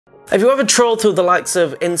Have you ever trolled through the likes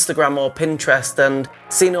of Instagram or Pinterest and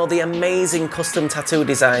seen all the amazing custom tattoo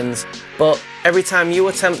designs, but every time you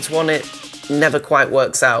attempt one it never quite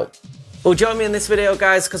works out? Well, join me in this video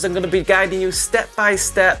guys, because I'm going to be guiding you step by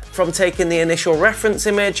step from taking the initial reference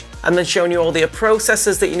image and then showing you all the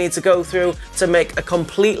processes that you need to go through to make a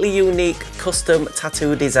completely unique custom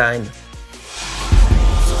tattoo design.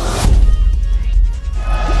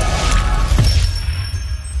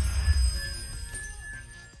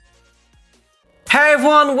 Hey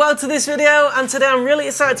everyone, welcome to this video, and today I'm really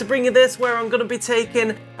excited to bring you this where I'm going to be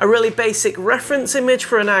taking a really basic reference image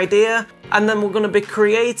for an idea, and then we're going to be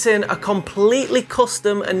creating a completely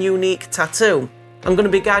custom and unique tattoo. I'm going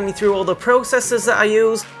to be guiding you through all the processes that I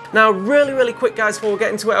use. Now really quick guys, before we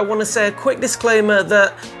get into it, I want to say a quick disclaimer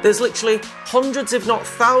that there's literally hundreds if not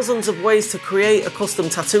thousands of ways to create a custom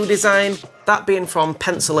tattoo design, that being from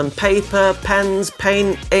pencil and paper, pens,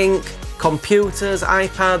 paint, ink, computers,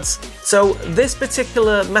 iPads. So this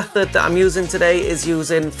particular method that I'm using today is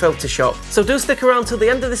using Photoshop. So do stick around till the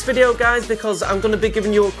end of this video guys, because I'm going to be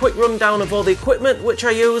giving you a quick rundown of all the equipment which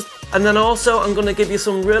I used, and then also I'm going to give you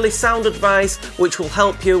some really sound advice which will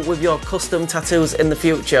help you with your custom tattoos in the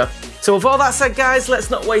future. So with all that said guys,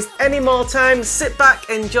 let's not waste any more time, sit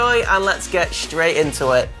back, enjoy, and let's get straight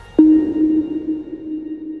into it.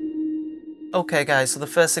 Okay guys, so the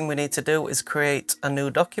first thing we need to do is create a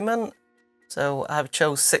new document. So I've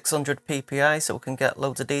chose 600 ppi so we can get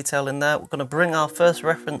loads of detail in there. We're going to bring our first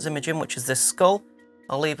reference image in, which is this skull.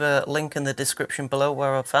 I'll leave a link in the description below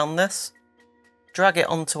where I found this. Drag it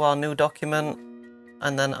onto our new document,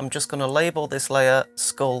 and then I'm just going to label this layer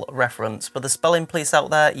skull reference. For the spelling police out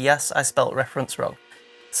there, yes, I spelt reference wrong.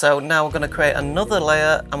 So now we're going to create another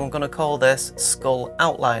layer, and we're going to call this skull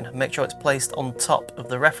outline. Make sure it's placed on top of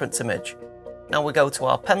the reference image. Now we go to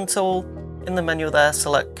our pen tool. In the menu there,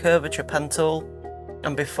 select curvature pen tool,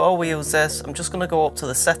 and before we use this, I'm just going to go up to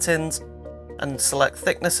the settings and select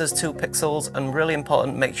thickness as 2 pixels, and really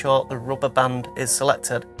important, make sure the rubber band is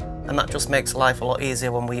selected, and that just makes life a lot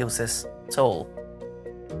easier when we use this tool.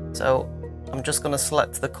 So I'm just going to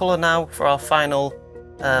select the colour now for our final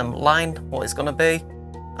line, what it's going to be,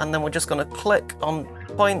 and then we're just going to click on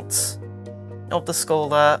points of the skull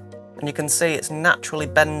there, and you can see it's naturally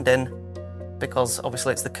bending because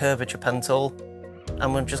obviously it's the curvature pen tool,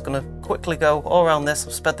 and we're just going to quickly go all around this.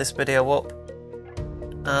 I've sped this video up,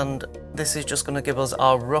 and this is just going to give us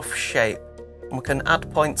our rough shape, and we can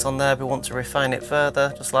add points on there if we want to refine it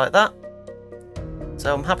further, just like that.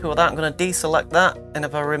 So I'm happy with that. I'm going to deselect that, and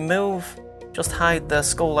if I remove, just hide the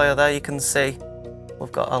skull layer there, you can see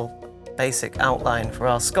we've got a basic outline for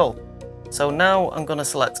our skull. So now I'm going to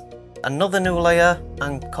select another new layer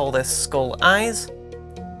and call this skull eyes,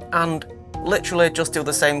 and literally just do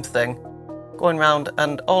the same thing, going around,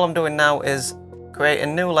 and all I'm doing now is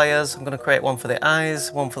creating new layers. I'm going to create one for the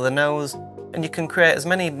eyes, one for the nose, and you can create as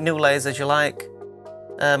many new layers as you like,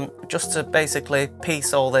 just to basically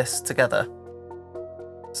piece all this together.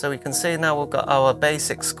 So you can see now we've got our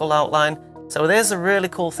basic skull outline. So there's a really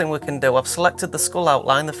cool thing we can do. I've selected the skull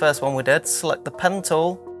outline, the first one we did, select the pen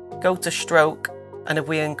tool, go to stroke, and if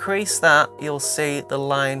we increase that, you'll see the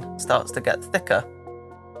line starts to get thicker.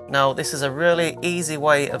 Now this is a really easy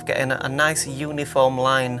way of getting a nice uniform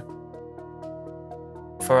line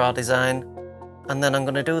for our design, and then I'm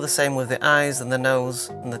going to do the same with the eyes and the nose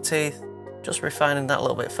and the teeth, just refining that a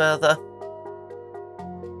little bit further.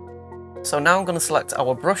 So now I'm going to select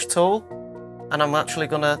our brush tool, and I'm actually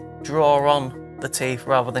going to draw on the teeth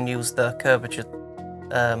rather than use the curvature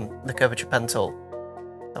pen tool.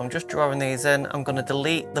 So I'm just drawing these in. I'm going to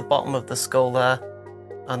delete the bottom of the skull there,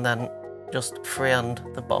 and then just freehand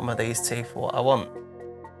the bottom of these teeth for what I want.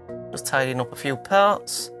 Just tidying up a few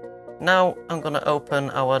parts. Now I'm going to open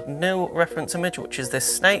our new reference image, which is this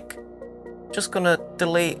snake. Just going to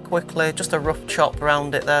delete quickly, just a rough chop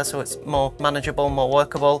around it there so it's more manageable, more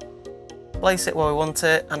workable. Place it where we want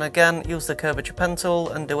it, and again use the curvature pen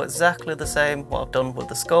tool and do exactly the same what I've done with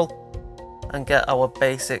the skull, and get our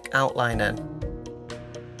basic outline in.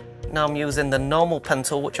 Now I'm using the normal pen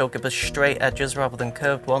tool, which will give us straight edges rather than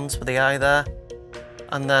curved ones for the eye there.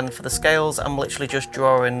 And then for the scales, I'm literally just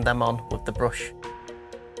drawing them on with the brush.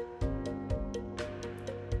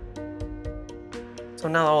 So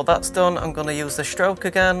now all that's done, I'm going to use the stroke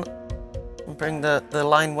again and bring the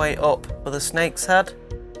line weight up for the snake's head.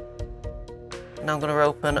 Now I'm going to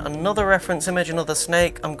open another reference image, another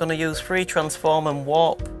snake. I'm going to use free transform and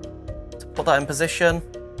warp to put that in position.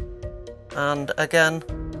 And again,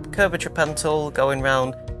 curvature pen tool going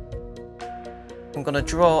round. I'm going to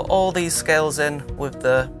draw all these scales in with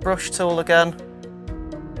the brush tool again.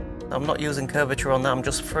 I'm not using curvature on that, I'm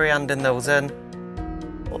just freehanding those in.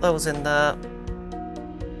 Put put those in there.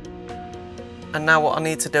 And now what I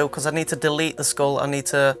need to do, because I need to delete the skull, I need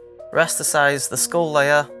to rasterize the skull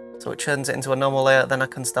layer so it turns it into a normal layer, then I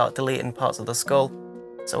can start deleting parts of the skull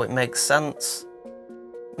so it makes sense.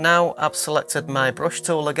 Now I've selected my brush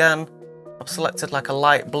tool again. I've selected like a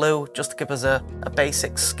light blue just to give us a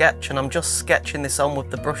basic sketch, and I'm just sketching this on with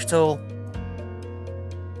the brush tool.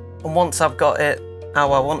 And once I've got it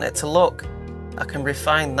how I want it to look, I can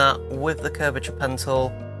refine that with the curvature pen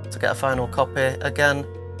tool to get a final copy. Again,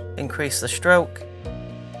 increase the stroke,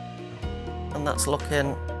 and that's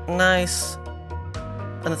looking nice.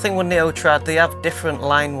 And the thing with Neotrad, they have different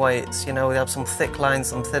line weights, you know, they have some thick lines,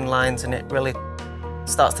 some thin lines, and it really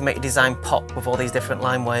starts to make your design pop with all these different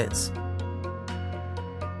line weights.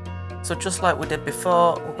 So just like we did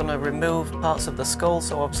before, we're going to remove parts of the skull,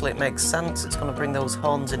 so obviously it makes sense. It's going to bring those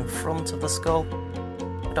horns in front of the skull.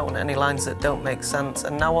 I don't want any lines that don't make sense.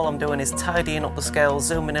 And now all I'm doing is tidying up the scale,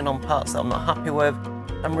 zooming in on parts that I'm not happy with.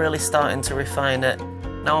 I'm really starting to refine it.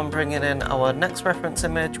 Now I'm bringing in our next reference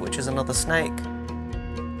image, which is another snake.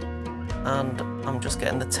 And I'm just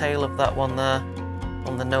getting the tail of that one there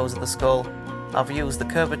on the nose of the skull. I've used the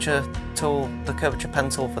curvature tool, the curvature pen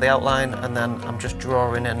tool for the outline, and then I'm just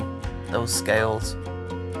drawing in those scales.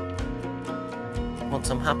 Once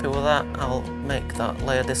I'm happy with that, I'll make that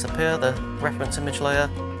layer disappear, the reference image layer.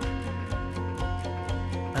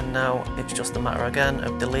 And now it's just a matter again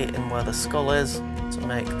of deleting where the skull is to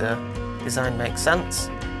make the design make sense.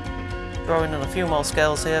 Drawing in a few more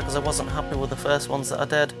scales here because I wasn't happy with the first ones that I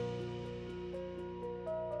did.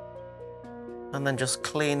 And then just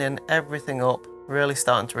cleaning everything up, really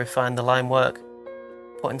starting to refine the line work,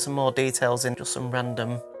 putting some more details in, just some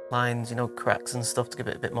random lines, you know, cracks and stuff to give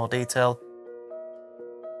it a bit more detail.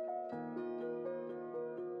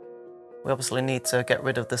 We obviously need to get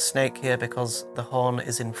rid of the snake here because the horn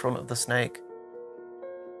is in front of the snake.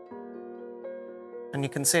 And you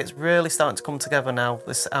can see it's really starting to come together now,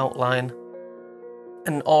 this outline.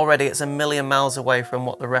 And already it's a million miles away from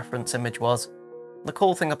what the reference image was. The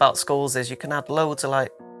cool thing about skulls is you can add loads of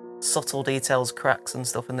like subtle details, cracks and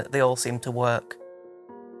stuff, and they all seem to work.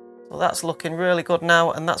 So that's looking really good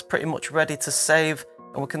now, and that's pretty much ready to save.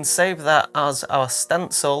 And we can save that as our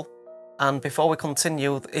stencil. And before we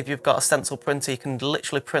continue, if you've got a stencil printer, you can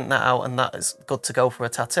literally print that out and that is good to go for a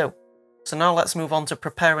tattoo. So now let's move on to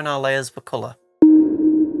preparing our layers for colour.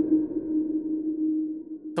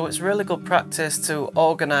 So it's really good practice to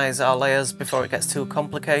organise our layers before it gets too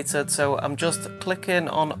complicated. So I'm just clicking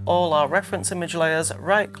on all our reference image layers,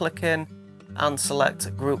 right clicking and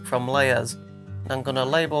select group from layers. And I'm going to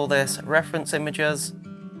label this reference images,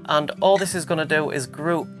 and all this is going to do is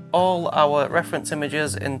group all our reference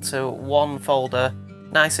images into one folder.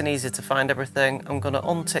 Nice and easy to find everything. I'm going to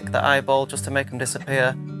untick the eyeball just to make them disappear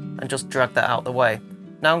and just drag that out the way.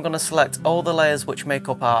 Now I'm going to select all the layers which make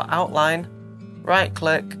up our outline, right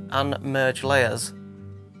click and merge layers.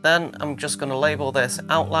 Then I'm just going to label this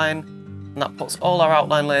outline, and that puts all our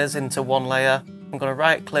outline layers into one layer. I'm going to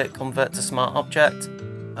right click, convert to smart object,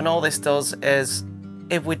 and all this does is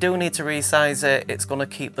if we do need to resize it, it's going to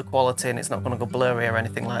keep the quality and it's not going to go blurry or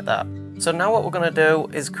anything like that. So now what we're going to do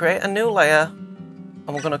is create a new layer, and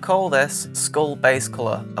we're going to call this skull base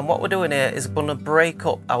color. And what we're doing here is going to break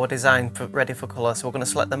up our design for ready for color. So we're going to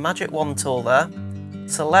select the magic wand tool there,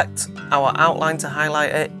 select our outline to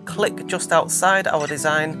highlight it, click just outside our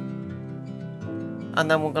design,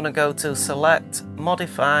 and then we're going to go to select,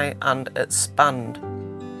 modify and expand.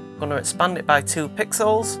 I'm going to expand it by 2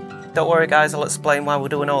 pixels. Don't worry guys, I'll explain why we're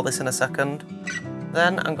doing all this in a second.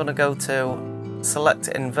 Then I'm going to go to select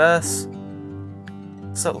inverse.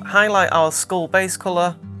 So highlight our skull base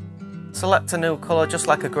colour, select a new colour just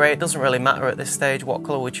like a grey. It doesn't really matter at this stage what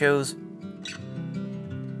colour we choose.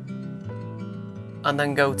 And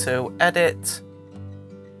then go to edit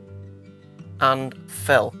and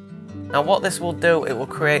fill. Now what this will do, it will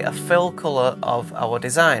create a fill colour of our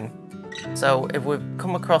design. So if we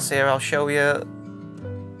come across here, I'll show you.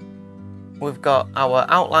 We've got our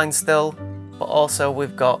outline still, but also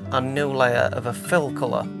we've got a new layer of a fill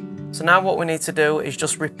colour. So now what we need to do is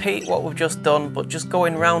just repeat what we've just done, but just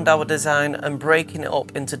going round our design and breaking it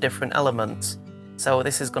up into different elements. So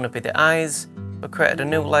this is going to be the eyes. We've created a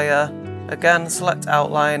new layer. Again, select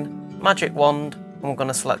outline, magic wand, and we're going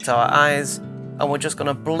to select our eyes. And we're just going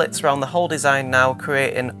to blitz around the whole design now,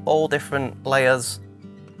 creating all different layers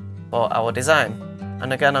for our design.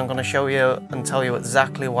 And again, I'm going to show you and tell you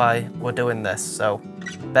exactly why we're doing this, so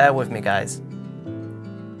bear with me guys.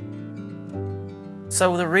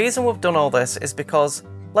 So the reason we've done all this is because,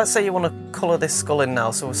 let's say you want to colour this skull in now,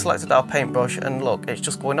 so we've selected our paintbrush and look, it's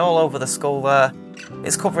just going all over the skull there.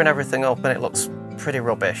 It's covering everything up and it looks pretty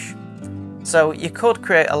rubbish. So you could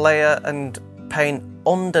create a layer and paint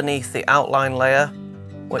underneath the outline layer,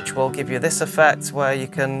 which will give you this effect where you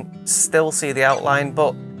can still see the outline,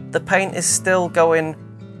 but the paint is still going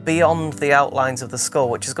beyond the outlines of the skull,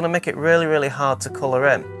 which is going to make it really, really hard to colour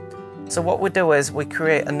in. So what we do is we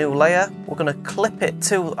create a new layer. We're going to clip it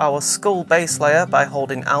to our skull base layer by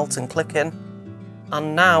holding Alt and clicking.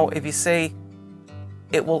 And now, if you see,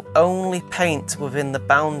 it will only paint within the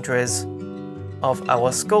boundaries of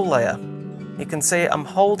our skull layer. You can see I'm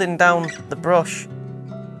holding down the brush,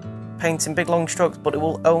 painting big long strokes, but it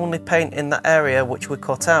will only paint in that area which we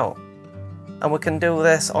cut out. And we can do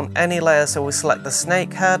this on any layer, so we select the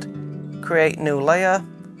snake head, create new layer,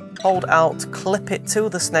 hold Alt, clip it to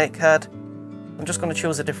the snake head. I'm just going to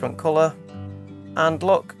choose a different colour, and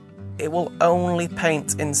look, it will only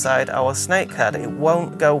paint inside our snake head. It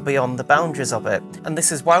won't go beyond the boundaries of it. And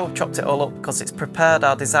this is why we've chopped it all up, because it's prepared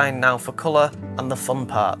our design now for colour and the fun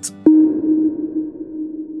part.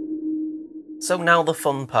 So now the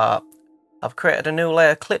fun part. I've created a new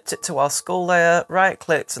layer, clipped it to our skull layer, right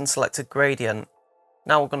clicked and selected gradient.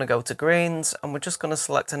 Now we're going to go to greens and we're just going to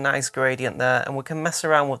select a nice gradient there, and we can mess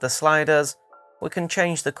around with the sliders. We can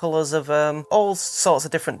change the colours of all sorts of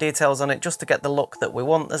different details on it just to get the look that we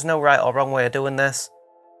want. There's no right or wrong way of doing this.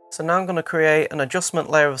 So now I'm going to create an adjustment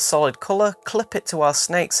layer of solid colour, clip it to our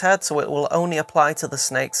snake's head so it will only apply to the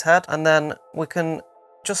snake's head, and then we can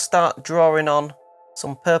just start drawing on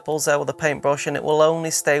some purples there with a paintbrush, and it will only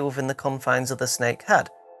stay within the confines of the snake head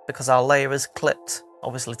because our layer is clipped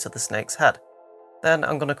obviously to the snake's head. Then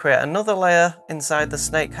I'm going to create another layer inside the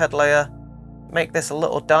snake head layer, make this a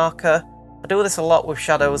little darker. I do this a lot with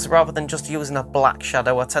shadows. Rather than just using a black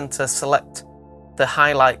shadow, I tend to select the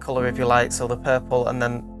highlight colour, if you like, so the purple, and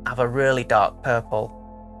then have a really dark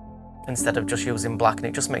purple instead of just using black, and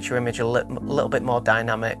it just makes your image a little bit more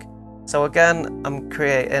dynamic. So again, I'm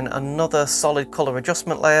creating another solid colour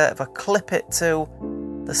adjustment layer. If I clip it to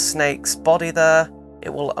the snake's body there, it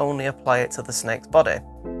will only apply it to the snake's body.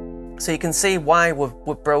 So you can see why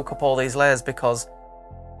we've broke up all these layers, because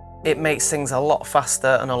it makes things a lot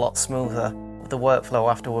faster and a lot smoother with the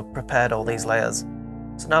workflow after we've prepared all these layers.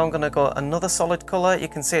 So now I'm going to go another solid colour. You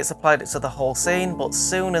can see it's applied it to the whole scene, but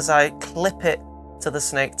soon as I clip it to the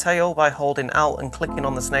snake tail by holding Alt and clicking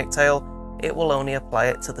on the snake tail, it will only apply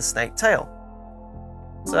it to the snake tail.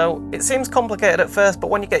 So it seems complicated at first, but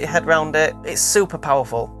when you get your head around it, it's super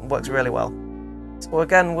powerful. It works really well. So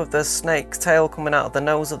again, with the snake tail coming out of the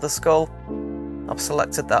nose of the skull, I've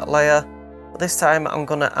selected that layer. But this time I'm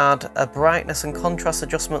going to add a brightness and contrast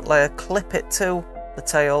adjustment layer, clip it to the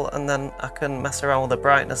tail, and then I can mess around with the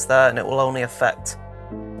brightness there, and it will only affect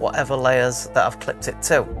whatever layers that I've clipped it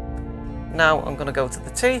to. Now I'm going to go to the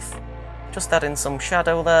teeth. Just adding some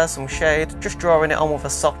shadow there, some shade, just drawing it on with a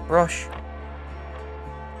soft brush.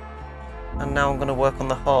 And now I'm going to work on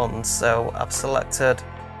the horns, so I've selected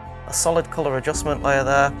a solid colour adjustment layer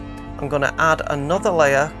there. I'm going to add another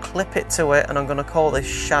layer, clip it to it, and I'm going to call this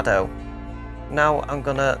shadow. Now I'm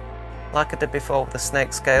going to, like I did before with the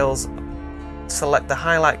snake scales, select the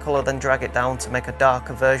highlight colour, then drag it down to make a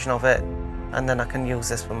darker version of it, and then I can use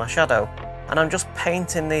this for my shadow. And I'm just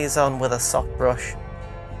painting these on with a soft brush.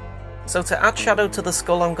 So to add shadow to the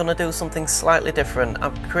skull, I'm going to do something slightly different.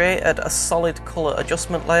 I've created a solid colour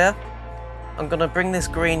adjustment layer. I'm going to bring this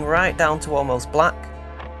green right down to almost black,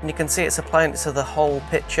 and you can see it's applying it to the whole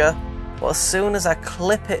picture. But as soon as I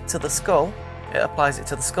clip it to the skull, it applies it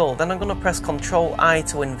to the skull. Then I'm going to press Ctrl-I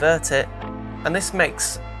to invert it, and this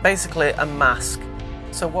makes basically a mask.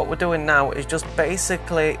 So what we're doing now is just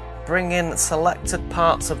basically bringing selected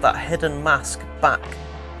parts of that hidden mask back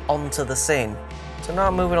onto the scene. So now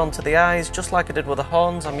I'm moving on to the eyes, just like I did with the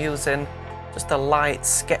horns. I'm using just a light,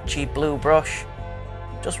 sketchy blue brush,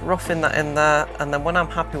 just roughing that in there, and then when I'm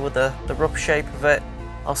happy with the rough shape of it,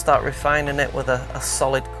 I'll start refining it with a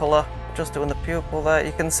solid colour. Just doing the pupil there.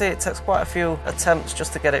 You can see it takes quite a few attempts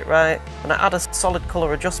just to get it right. And I add a solid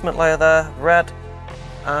colour adjustment layer there, red,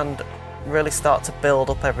 and really start to build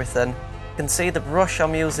up everything. You can see the brush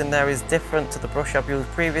I'm using there is different to the brush I've used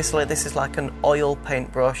previously. This is like an oil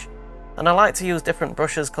paint brush. And I like to use different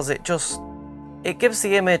brushes because it gives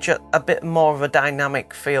the image a bit more of a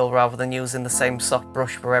dynamic feel rather than using the same soft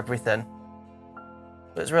brush for everything.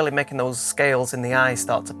 But it's really making those scales in the eye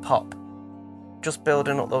start to pop. Just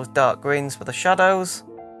building up those dark greens for the shadows.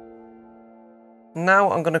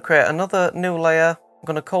 Now I'm going to create another new layer. I'm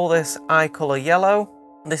going to call this eye colour yellow.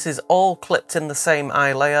 This is all clipped in the same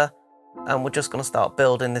eye layer, and we're just going to start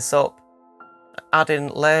building this up, adding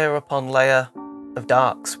layer upon layer of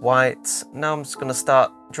darks, whites. Now I'm just going to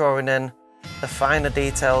start drawing in the finer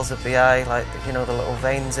details of the eye, like, you know, the little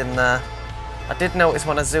veins in there. I did notice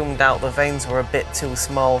when I zoomed out the veins were a bit too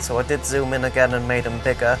small, so I did zoom in again and made them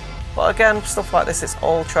bigger. But again, stuff like this, it's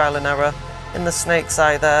all trial and error. In the snake's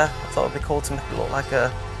eye there, I thought it'd be cool to make it look like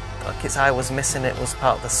its eye was missing, it was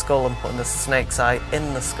part of the skull, and putting the snake's eye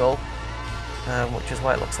in the skull, which is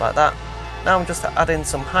why it looks like that. Now I'm just adding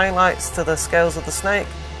some highlights to the scales of the snake.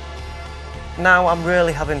 Now I'm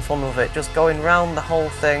really having fun with it, just going round the whole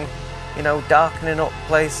thing, you know, darkening up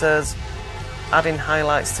places, adding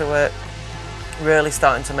highlights to it, really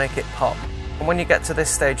starting to make it pop. And when you get to this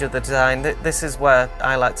stage of the design, this is where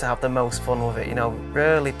I like to have the most fun with it, you know,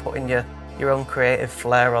 really putting your own creative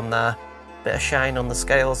flair on there. Bit of shine on the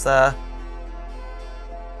scales there,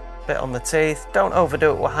 bit on the teeth. Don't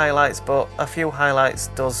overdo it with highlights, but a few highlights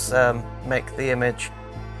does make the image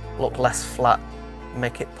look less flat,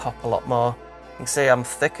 make it pop a lot more. You can see I'm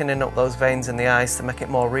thickening up those veins in the eyes to make it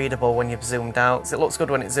more readable when you've zoomed out. So it looks good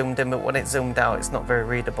when it's zoomed in, but when it's zoomed out, it's not very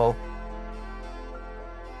readable.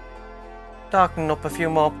 Darkening up a few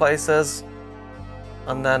more places,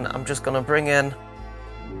 and then I'm just going to bring in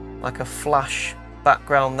like a flash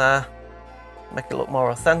background there, make it look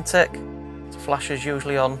more authentic. So flash is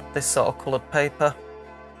usually on this sort of coloured paper.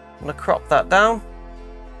 I'm going to crop that down.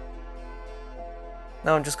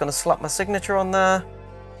 Now I'm just going to slap my signature on there,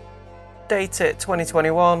 date it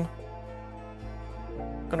 2021.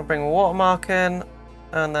 I'm going to bring a watermark in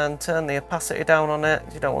and then turn the opacity down on it.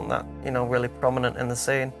 You don't want that, you know, really prominent in the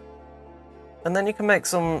scene. And then you can make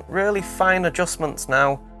some really fine adjustments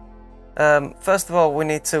now. First of all, we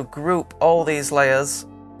need to group all these layers,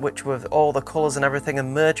 which with all the colours and everything,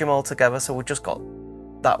 and merge them all together so we've just got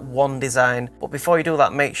that one design. But before you do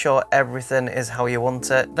that, make sure everything is how you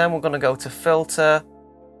want it. Then we're going to go to filter,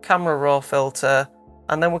 camera raw filter,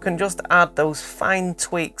 and then we can just add those fine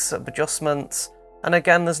tweaks of adjustments. And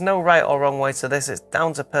again, there's no right or wrong way to this, it's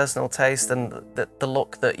down to personal taste and the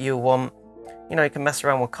look that you want. You know, you can mess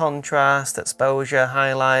around with contrast, exposure,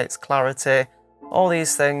 highlights, clarity, all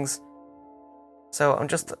these things. So I'm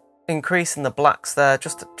just increasing the blacks there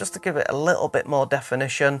just to give it a little bit more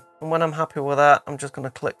definition. And when I'm happy with that, I'm just going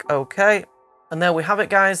to click OK. And there we have it,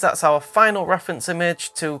 guys. That's our final reference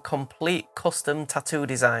image to complete custom tattoo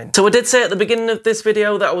design. So I did say at the beginning of this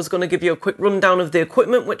video that I was going to give you a quick rundown of the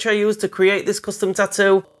equipment which I used to create this custom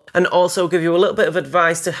tattoo, and also give you a little bit of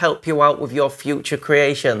advice to help you out with your future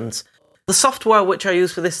creations. The software which I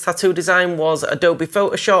used for this tattoo design was Adobe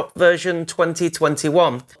Photoshop version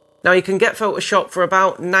 2021. Now you can get Photoshop for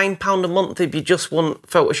about £9 a month if you just want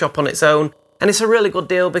Photoshop on its own. And it's a really good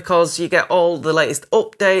deal because you get all the latest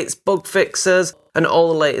updates, bug fixes, and all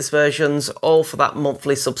the latest versions, all for that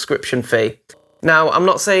monthly subscription fee. Now, I'm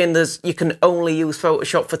not saying you can only use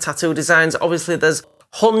Photoshop for tattoo designs. Obviously, there's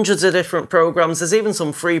hundreds of different programs. There's even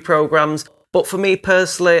some free programs. But for me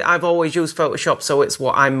personally, I've always used Photoshop, so it's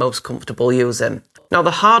what I'm most comfortable using. Now,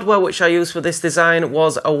 the hardware which I used for this design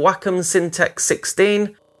was a Wacomb Cintique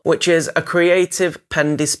 16, which is a creative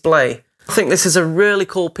pen display. I think this is a really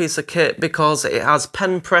cool piece of kit because it has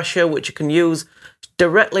pen pressure, which you can use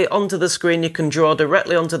directly onto the screen. You can draw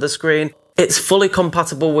directly onto the screen. It's fully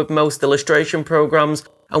compatible with most illustration programs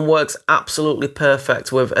and works absolutely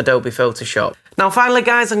perfect with Adobe Photoshop. Now finally,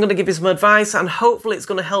 guys, I'm going to give you some advice and hopefully it's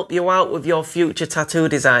going to help you out with your future tattoo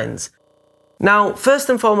designs. Now, first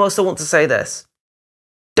and foremost, I want to say this.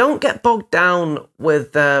 Don't get bogged down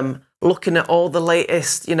with looking at all the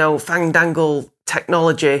latest, you know, fang-dangle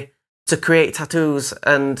technology to create tattoos,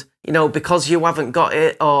 and, you know, because you haven't got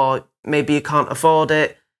it or maybe you can't afford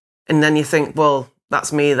it, and then you think, well,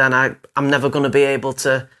 that's me then, I'm never going to be able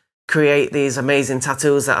to create these amazing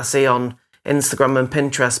tattoos that I see on Instagram and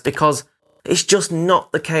Pinterest, because it's just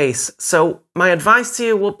not the case. So my advice to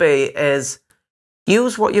you would be is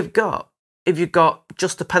use what you've got. If you've got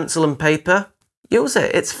just a pencil and paper, use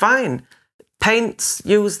it, it's fine. Paints,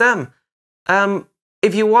 use them.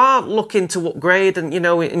 If you are looking to upgrade and, you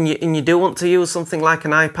know, and you do want to use something like an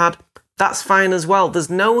iPad, that's fine as well. There's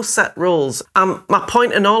no set rules. My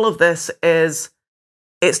point in all of this is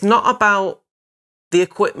it's not about the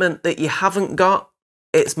equipment that you haven't got.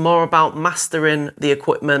 It's more about mastering the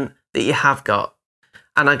equipment that you have got.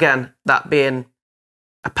 And again, that being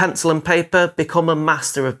a pencil and paper, become a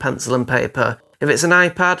master of pencil and paper. If it's an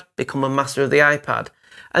iPad, become a master of the iPad.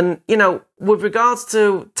 And, you know, with regards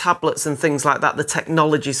to tablets and things like that, the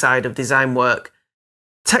technology side of design work,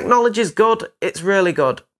 technology is good, it's really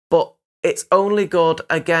good, but it's only good,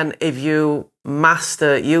 again, if you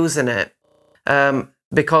master using it,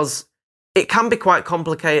 because it can be quite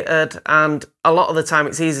complicated, and a lot of the time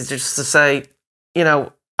it's easy just to say, you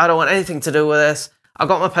know, I don't want anything to do with this, I've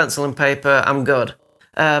got my pencil and paper, I'm good.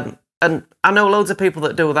 And I know loads of people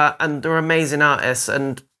that do that, and they're amazing artists,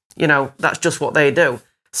 and you know, that's just what they do.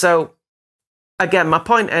 So again, my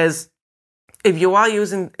point is, if you are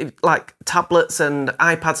using like tablets and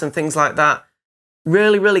iPads and things like that,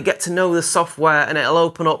 really get to know the software and it'll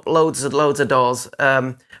open up loads and loads of doors.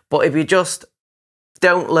 But if you just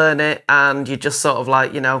don't learn it and you just sort of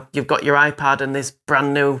like, you know, you've got your iPad and this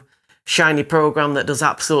brand new shiny program that does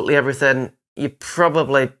absolutely everything, you're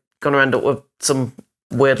probably going to end up with some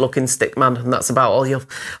weird looking stick man, and that's about all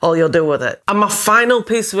you'll do with it. And my final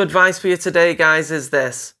piece of advice for you today, guys, is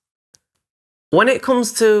this. When it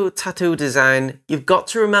comes to tattoo design, you've got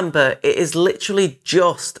to remember it is literally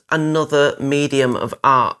just another medium of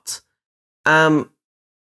art. And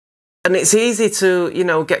it's easy to, you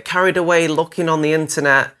know, get carried away looking on the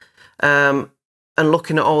internet and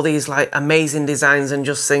looking at all these like amazing designs and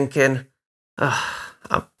just thinking, oh,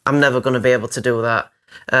 I'm never going to be able to do that,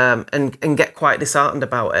 and get quite disheartened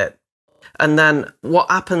about it. And then what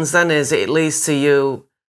happens then is it leads to you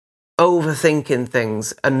overthinking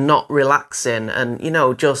things and not relaxing and, you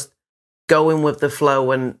know, just going with the flow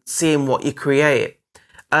and seeing what you create.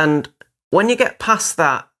 And when you get past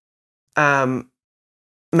that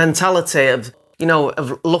mentality of, you know,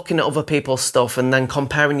 of looking at other people's stuff and then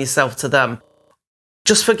comparing yourself to them,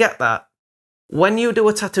 just forget that. When you do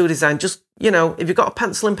a tattoo design, just, you know, if you've got a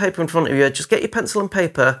pencil and paper in front of you, just get your pencil and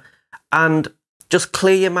paper and just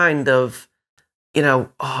clear your mind of, you know,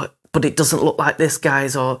 oh, but it doesn't look like this,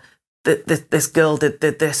 guys, or this girl did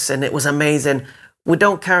this and it was amazing. We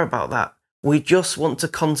don't care about that. We just want to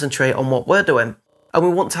concentrate on what we're doing and we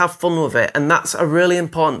want to have fun with it. And that's a really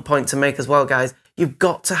important point to make as well, guys. You've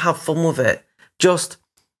got to have fun with it. Just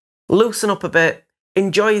loosen up a bit,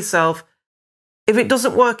 enjoy yourself. If it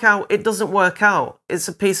doesn't work out, it doesn't work out. It's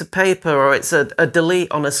a piece of paper or it's a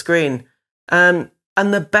delete on a screen. And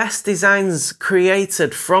the best designs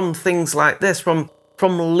created from things like this, from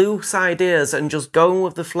loose ideas and just going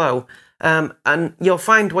with the flow. And you'll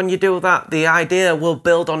find when you do that, the idea will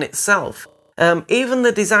build on itself. Even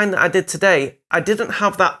the design that I did today, I didn't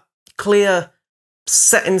have that clear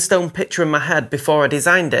set in stone picture in my head before I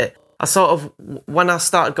designed it. I sort of, when I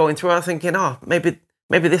started going through, I was thinking, oh, maybe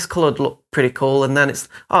this colour would look pretty cool. And then it's,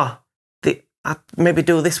 oh, I maybe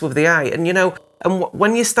do this with the eye. And, you know, and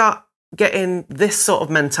when you start getting this sort of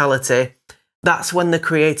mentality, that's when the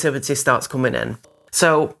creativity starts coming in.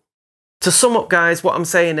 So to sum up, guys, what I'm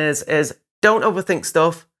saying is don't overthink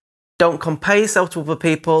stuff. Don't compare yourself to other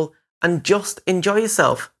people and just enjoy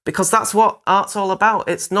yourself, because that's what art's all about.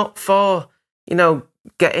 It's not for, you know,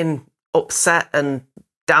 getting upset and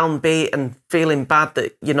downbeat and feeling bad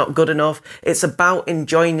that you're not good enough. It's about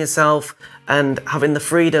enjoying yourself and having the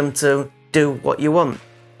freedom to do what you want.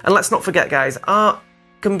 And let's not forget, guys, art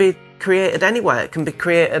can be created anywhere. It can be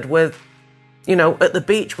created with, you know, at the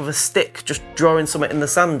beach with a stick, just drawing something in the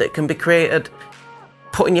sand. It can be created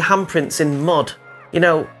putting your handprints in mud. You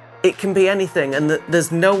know, it can be anything. And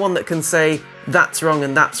there's no one that can say that's wrong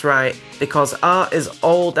and that's right, because art is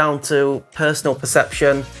all down to personal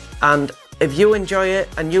perception. And if you enjoy it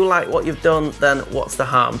and you like what you've done, then what's the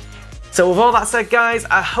harm? So with all that said, guys,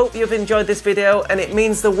 I hope you've enjoyed this video, and it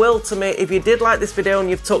means the world to me if you did like this video and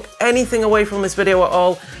you've took anything away from this video at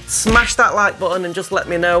all, smash that like button and just let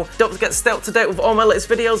me know. Don't forget to stay up to date with all my latest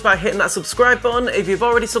videos by hitting that subscribe button. If you've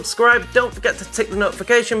already subscribed, don't forget to tick the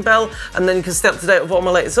notification bell, and then you can stay up to date with all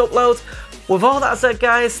my latest uploads. With all that said,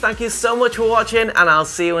 guys, thank you so much for watching, and I'll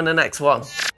see you in the next one.